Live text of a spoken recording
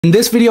In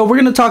this video, we're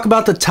going to talk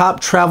about the top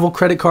travel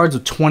credit cards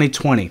of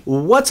 2020.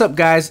 What's up,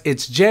 guys?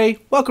 It's Jay.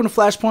 Welcome to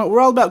Flashpoint.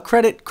 We're all about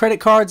credit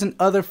cards, and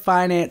other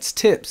finance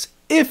tips.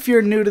 If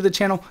you're new to the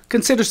channel,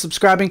 consider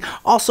subscribing.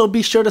 Also,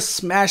 be sure to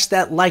smash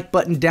that like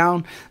button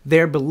down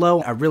there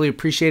below. I really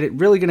appreciate it.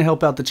 Really going to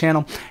help out the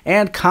channel.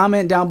 And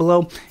comment down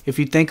below if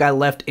you think I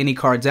left any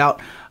cards out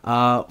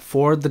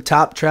for the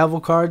top travel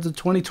cards of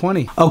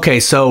 2020. Okay,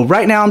 so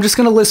right now I'm just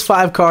going to list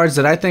 5 cards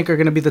that I think are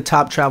going to be the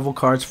top travel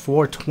cards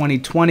for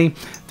 2020.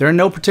 They're in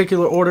no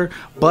particular order,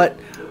 but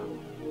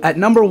at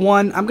number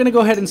 1, I'm going to go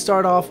ahead and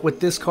start off with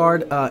this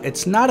card.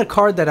 It's not a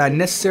card that I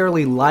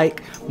necessarily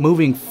like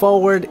moving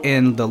forward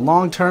in the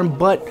long term,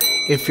 but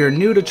if you're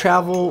new to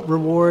travel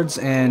rewards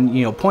and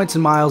points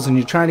and miles and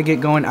you're trying to get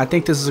going, I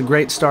think this is a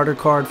great starter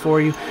card for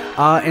you.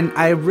 And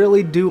I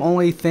really do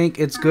only think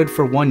it's good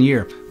for 1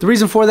 year. The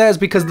reason for that is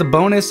because the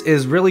bonus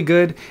is really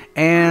good,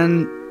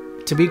 and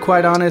to be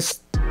quite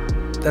honest,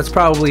 that's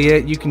probably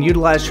it. You can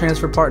utilize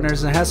transfer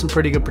partners and it has some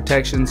pretty good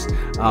protections.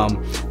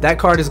 That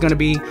card is going to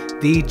be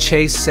the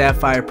Chase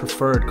Sapphire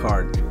Preferred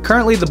card.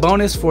 Currently, the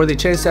bonus for the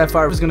Chase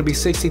Sapphire is going to be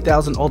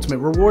 60,000 ultimate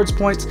rewards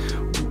points.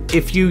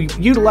 If you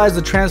utilize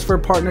the transfer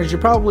partners,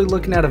 you're probably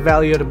looking at a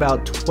value at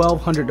about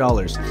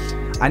 $1,200.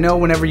 I know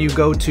whenever you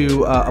go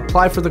to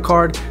apply for the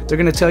card, they're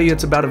going to tell you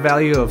it's about a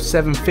value of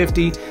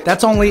 $750.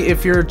 That's only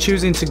if you're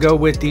choosing to go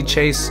with the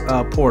Chase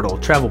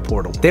travel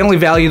portal. They only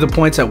value the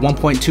points at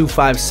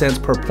 1.25 cents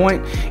per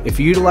point.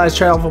 If you utilize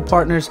travel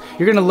partners,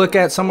 you're going to look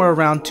at somewhere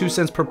around 2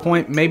 cents per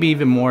point, maybe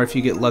even more if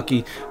you get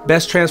lucky.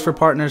 Best transfer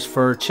partners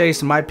for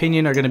Chase, in my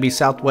opinion, are going to be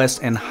Southwest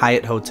and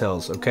Hyatt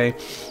hotels, okay?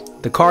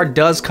 The card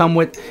does come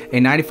with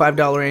a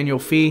 $95 annual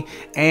fee,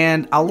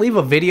 and I'll leave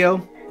a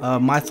video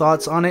my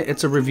thoughts on it.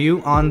 It's a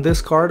review on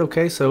this card,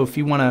 okay? So if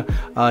you want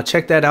to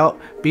check that out,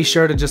 be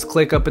sure to just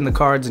click up in the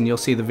cards and you'll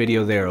see the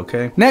video there,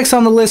 okay? Next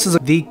on the list is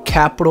the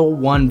Capital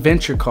One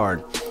Venture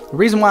card. The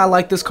reason why I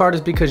like this card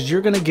is because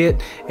you're going to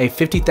get a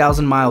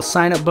 50,000 mile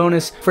sign up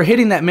bonus for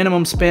hitting that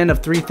minimum spend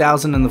of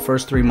 3,000 in the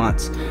first 3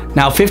 months.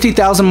 Now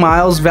 50,000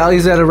 miles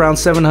values at around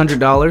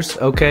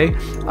 $700, okay?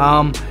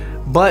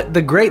 But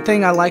the great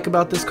thing I like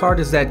about this card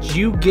is that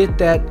you get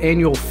that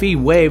annual fee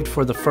waived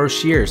for the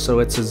first year. So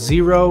it's a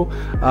 0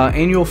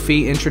 annual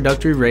fee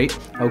introductory rate,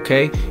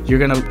 okay? You're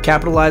going to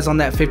capitalize on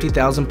that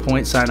 50,000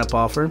 point sign up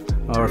offer,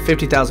 or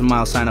 50,000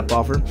 mile sign up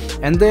offer.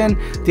 And then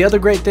the other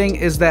great thing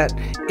is that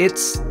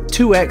it's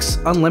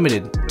 2x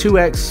unlimited,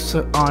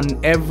 2x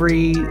on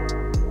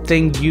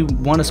everything you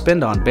want to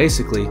spend on,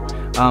 basically.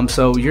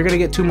 So you're gonna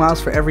get 2 miles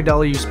for every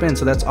dollar you spend,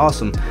 so that's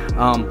awesome.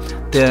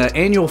 The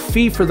annual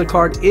fee for the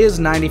card is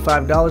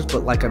 $95,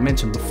 but like I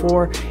mentioned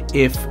before,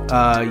 if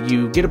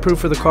you get approved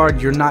for the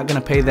card, you're not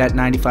gonna pay that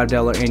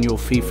 $95 annual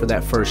fee for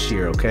that first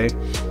year, okay?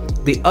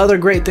 The other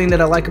great thing that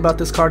I like about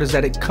this card is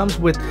that it comes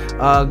with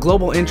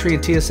global entry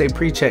and TSA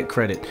pre-check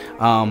credit.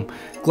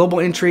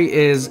 Global entry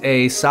is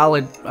a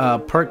solid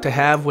perk to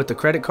have with the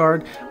credit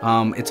card.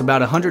 It's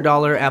about a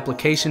 $100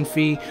 application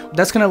fee.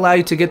 That's going to allow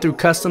you to get through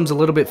customs a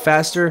little bit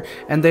faster.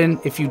 And then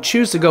if you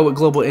choose to go with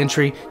global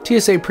entry,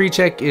 TSA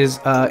pre-check is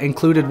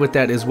included with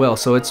that as well.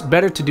 So it's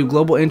better to do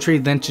global entry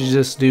than to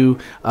just do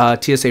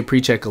TSA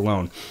pre-check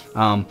alone.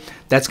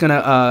 That's going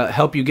to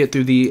help you get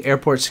through the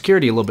airport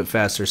security a little bit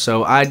faster.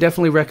 So I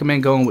definitely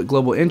recommend going with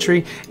global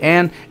entry,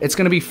 and it's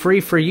going to be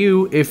free for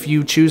you if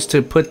you choose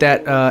to put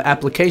that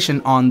application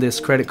on this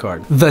credit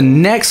card. The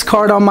next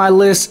card on my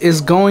list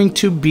is going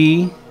to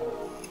be,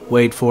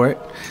 wait for it,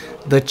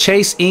 the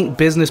Chase Inc.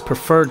 Business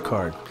Preferred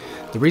card.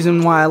 The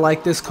reason why I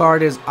like this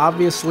card is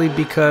obviously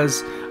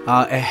because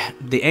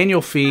the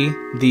annual fee,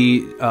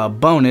 the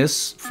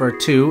bonus for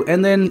 2,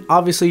 and then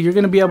obviously you're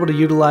going to be able to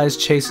utilize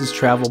Chase's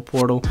travel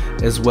portal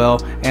as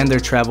well, and their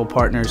travel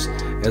partners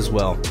as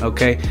well,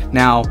 okay?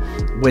 Now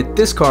with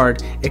this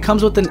card, it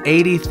comes with an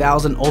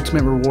 80,000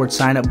 ultimate reward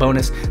sign up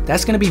bonus.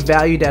 That's going to be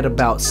valued at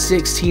about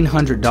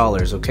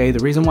 $1,600, okay? The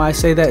reason why I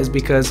say that is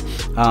because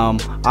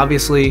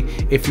obviously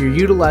if you're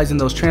utilizing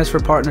those transfer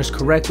partners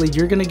correctly,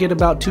 you're going to get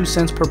about 2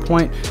 cents per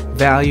point,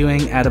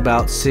 valuing at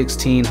about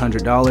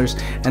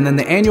 $1,600. And then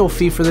the annual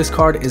fee for this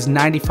card is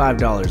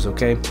 $95,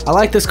 okay? I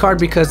like this card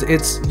because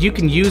you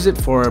can use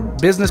it for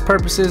business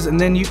purposes, and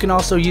then you can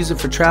also use it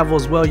for travel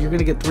as well. You're going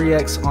to get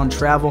 3x on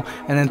travel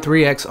and then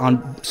 3x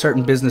on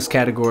certain business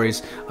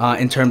categories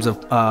in terms of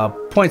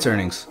points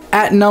earnings.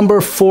 At number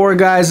 4,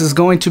 guys, is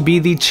going to be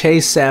the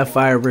Chase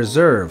Sapphire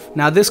Reserve.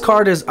 Now this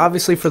card is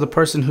obviously for the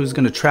person who's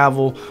going to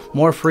travel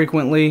more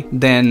frequently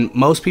than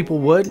most people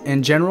would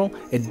in general.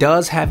 It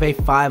does have a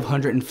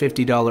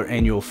 $550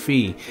 annual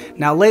fee.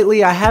 Now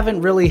lately I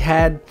haven't really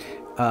had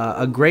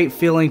a great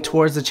feeling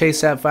towards the Chase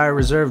Sapphire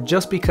Reserve,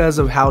 just because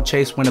of how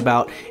Chase went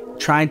about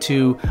trying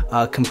to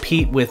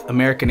compete with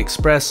American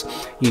Express.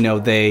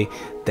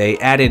 They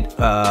added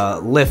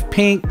Lyft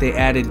Pink, they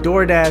added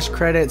DoorDash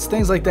credits,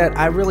 things like that.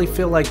 I really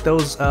feel like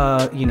those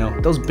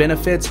those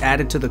benefits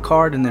added to the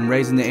card and then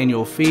raising the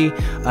annual fee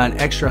an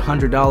extra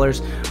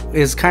 $100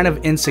 is kind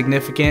of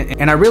insignificant,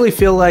 and I really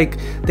feel like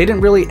they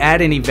didn't really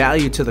add any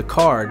value to the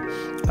card.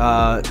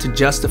 to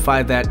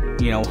justify that,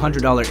 you know,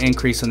 $100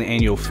 increase in the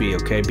annual fee,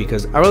 okay?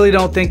 Because I really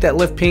don't think that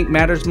Lyft Pink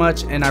matters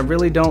much, and I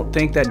really don't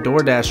think that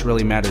DoorDash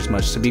really matters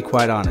much, to be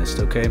quite honest,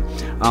 okay?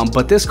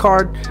 But this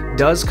card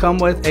does come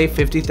with a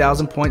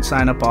 50,000 point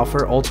sign up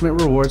offer, ultimate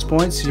rewards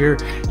points.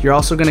 You're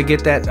also going to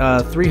get that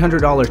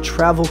 $300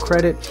 travel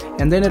credit,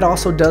 and then it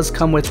also does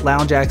come with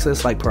lounge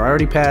access like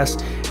priority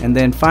pass, and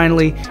then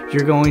finally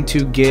you're going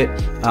to get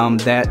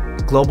that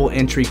global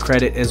entry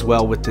credit as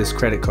well with this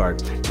credit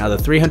card. Now the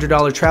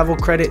 $300 travel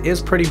credit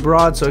is pretty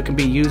broad, so it can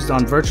be used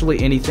on virtually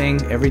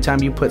anything. Every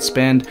time you put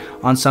spend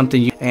on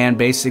something, and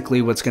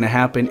basically what's going to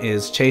happen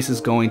is Chase is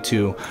going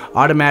to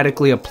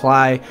automatically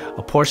apply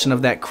a portion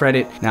of that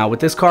credit. Now with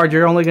this card,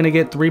 you're only going to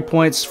get 3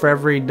 points for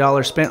every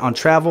dollar spent on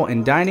travel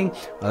and dining.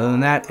 Other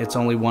than that, it's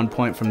only 1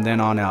 point from then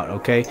on out,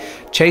 okay?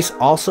 Chase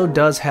also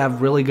does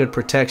have really good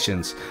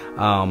protections.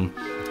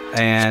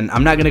 And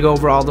I'm not going to go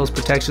over all those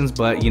protections,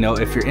 but you know,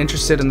 if you're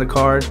interested in the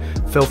card,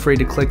 feel free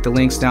to click the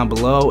links down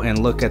below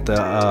and look at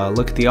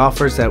the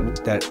offers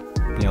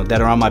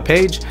that are on my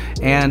page.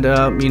 And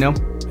you know,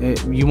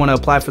 you want to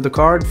apply for the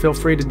card, feel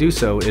free to do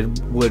so. It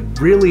would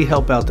really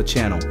help out the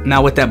channel.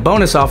 Now with that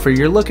bonus offer,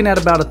 you're looking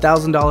at about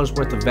 $1,000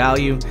 worth of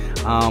value,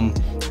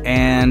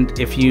 and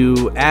if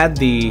you add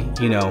the,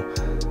 you know,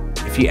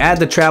 if you add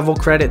the travel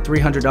credit,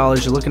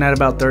 $300, you're looking at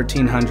about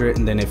 $1,300,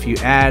 and then if you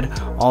add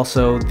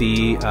also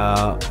the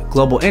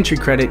global entry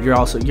credit, you're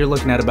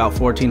looking at about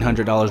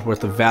 $1,400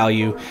 worth of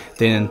value.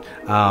 Then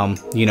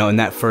you know, in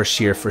that first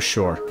year for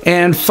sure.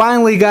 And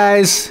finally,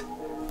 guys,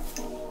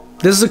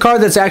 this is a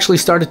card that's actually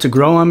started to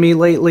grow on me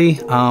lately.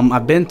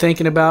 I've been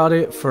thinking about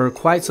it for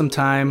quite some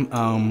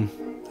time.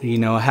 You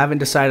know, I haven't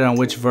decided on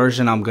which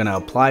version I'm gonna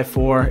apply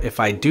for. If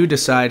I do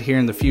decide here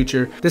in the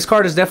future, this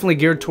card is definitely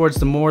geared towards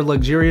the more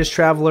luxurious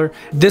traveler.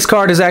 This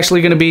card is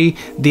actually gonna be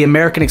the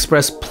American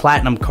Express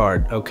Platinum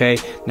card, okay?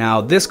 Now,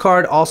 this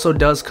card also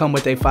does come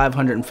with a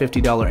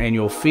 $550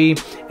 annual fee,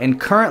 and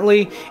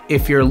currently,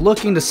 if you're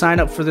looking to sign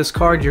up for this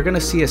card, you're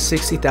gonna see a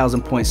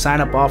 60,000 point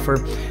sign up offer.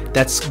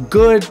 That's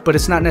good, but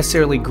it's not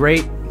necessarily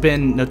great.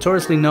 Been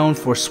notoriously known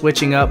for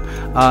switching up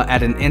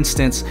at an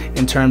instance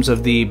in terms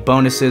of the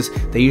bonuses.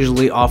 They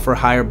usually offer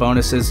higher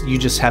bonuses. You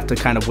just have to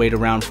kind of wait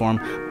around for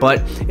them.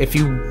 But if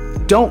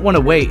you don't want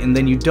to wait and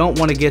then you don't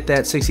want to get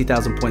that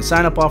 60,000 point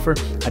sign up offer,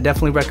 I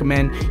definitely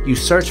recommend you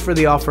search for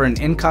the offer in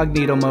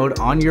incognito mode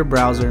on your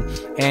browser,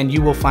 and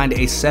you will find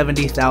a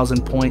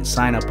 70,000 point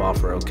sign up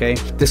offer, okay?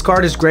 This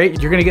card is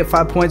great. You're going to get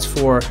 5 points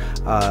for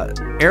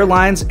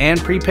airlines and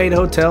prepaid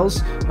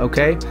hotels,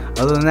 okay?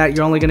 Other than that,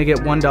 you're only going to get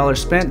 $1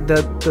 spent.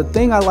 The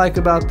thing I like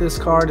about this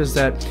card is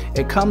that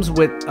it comes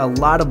with a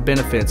lot of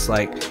benefits.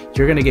 Like,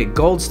 you're going to get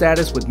gold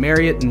status with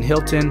Marriott and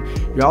Hilton.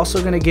 You're also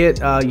going to get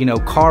you know,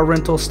 car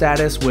rental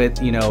status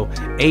with, you know,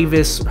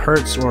 Avis,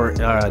 Hertz, or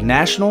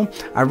National.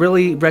 I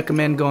really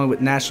recommend going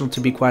with National, to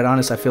be quite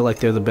honest. I feel like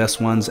they're the best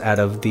ones out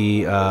of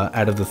the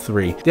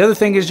three. The other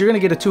thing is you're going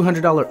to get a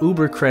 $200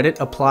 Uber credit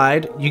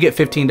applied. You get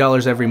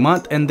 $15 every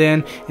month, and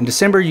then in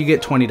December you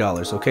get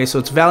 $20, okay? So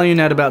it's valuing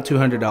at about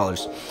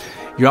 $200.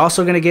 You're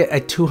also going to get a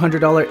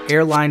 $200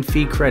 airline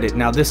fee credit.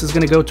 Now this is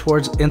going to go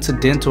towards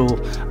incidental,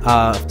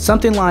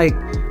 something like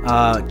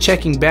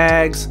checking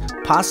bags,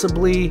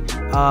 possibly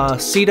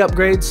seat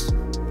upgrades.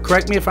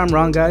 Correct me if I'm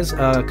wrong, guys,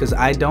 because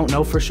I don't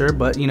know for sure,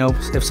 but you know,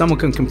 if someone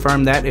can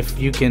confirm that, if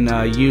you can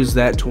use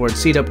that towards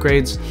seat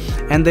upgrades.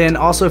 And then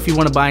also if you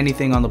want to buy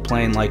anything on the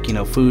plane, like, you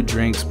know, food,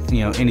 drinks,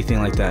 you know, anything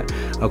like that,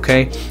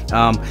 okay?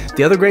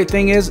 The other great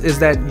thing is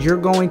that you're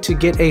going to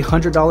get a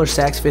 $100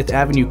 Saks Fifth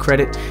Avenue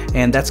credit,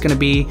 and that's going to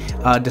be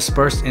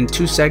dispersed in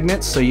 2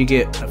 segments. So you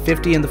get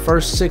 50 in the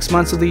first 6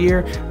 months of the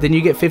year, then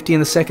you get 50 in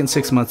the second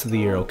 6 months of the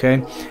year,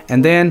 okay?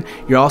 And then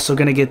you're also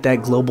going to get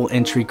that global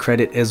entry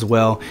credit as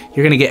well.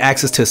 You're going to get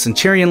access to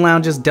Centurion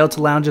lounges,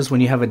 Delta lounges when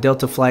you have a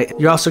Delta flight.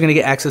 You're also going to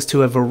get access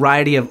to a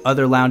variety of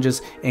other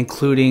lounges,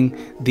 including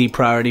the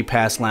Priority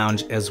Pass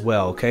lounge as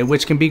well, okay?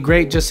 Which can be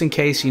great just in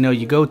case, you know,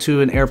 you go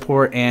to an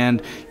airport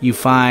and you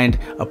find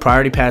a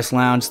Priority Pass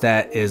lounge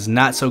that is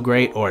not so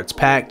great, or it's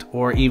packed,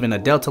 or even a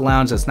Delta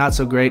lounge that's not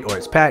so great, or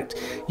it's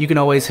packed. You can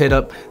always hit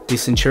up the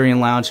Centurion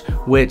lounge,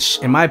 which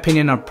in my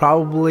opinion are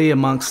probably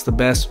amongst the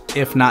best,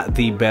 if not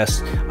the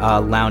best,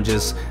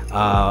 lounges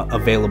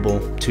available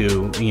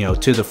to, you know,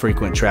 to the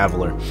frequent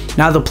traveler.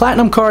 Now the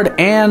Platinum card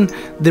and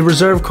the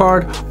Reserve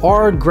card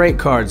are great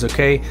cards,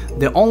 okay?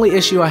 The only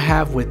issue I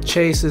have with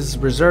Chase's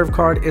Reserve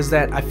card is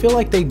that I feel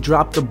like they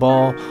dropped the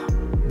ball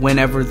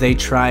whenever they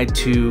tried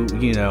to,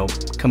 you know,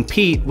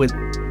 compete with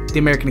the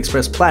American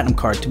Express Platinum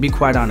card, to be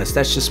quite honest.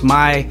 That's just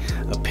my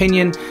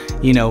opinion.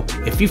 You know,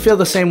 if you feel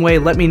the same way,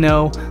 let me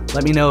know.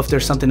 Let me know if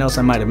there's something else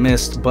I might have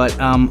missed, but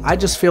I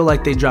just feel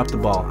like they dropped the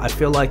ball. I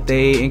feel like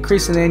they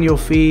increased an annual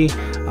fee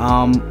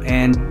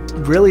and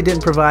really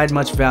didn't provide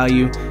much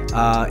value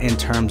in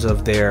terms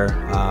of their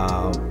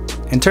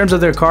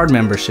card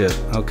membership,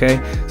 okay?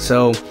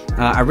 So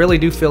I really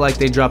do feel like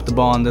they dropped the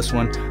ball on this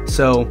one.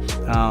 So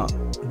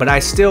but I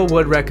still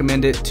would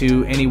recommend it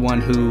to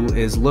anyone who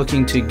is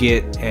looking to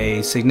get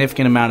a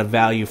significant amount of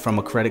value from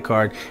a credit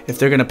card if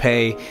they're going to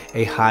pay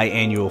a high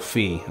annual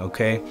fee.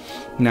 Okay,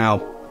 now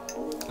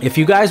if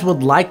you guys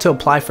would like to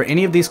apply for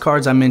any of these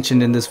cards I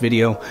mentioned in this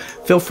video,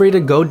 feel free to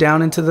go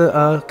down into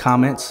the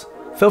comments.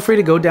 Feel free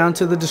to go down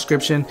to the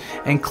description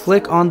and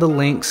click on the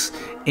links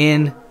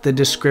in the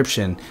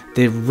description.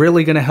 They're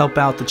really going to help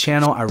out the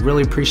channel. I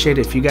really appreciate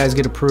it if you guys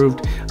get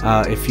approved.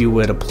 If you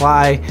would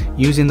apply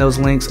using those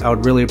links, I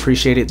would really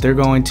appreciate it. They're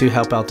going to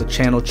help out the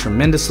channel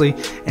tremendously,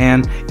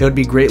 and it would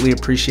be greatly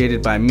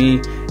appreciated by me.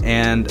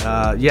 And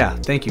yeah,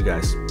 thank you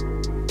guys.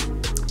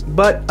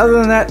 But other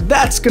than that,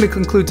 that's going to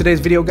conclude today's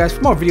video, guys.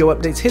 For more video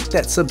updates, hit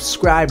that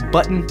subscribe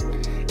button.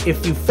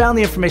 If you found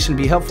the information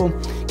to be helpful,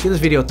 give this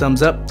video a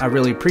thumbs up. I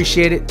really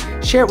appreciate it.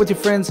 Share it with your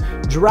friends.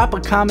 Drop a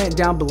comment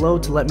down below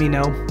to let me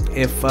know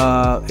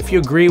if you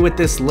agree with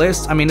this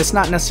list. I mean, it's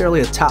not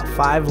necessarily a top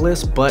 5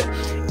 list, but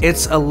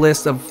it's a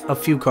list of a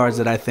few cards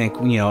that I think,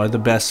 you know, are the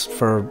best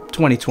for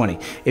 2020.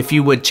 If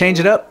you would change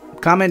it up,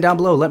 comment down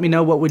below. Let me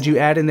know, what would you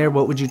add in there?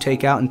 What would you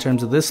take out in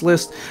terms of this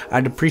list?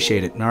 I'd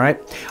appreciate it. All right.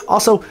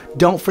 Also,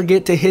 don't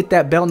forget to hit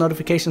that bell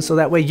notification so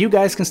that way you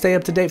guys can stay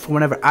up to date for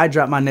whenever I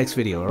drop my next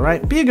video. All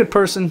right. Be a good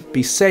person.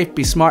 Be safe.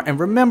 Be smart. And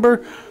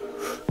remember,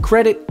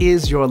 credit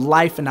is your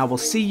life. And I will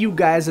see you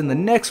guys in the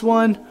next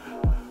one.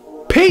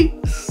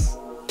 Peace.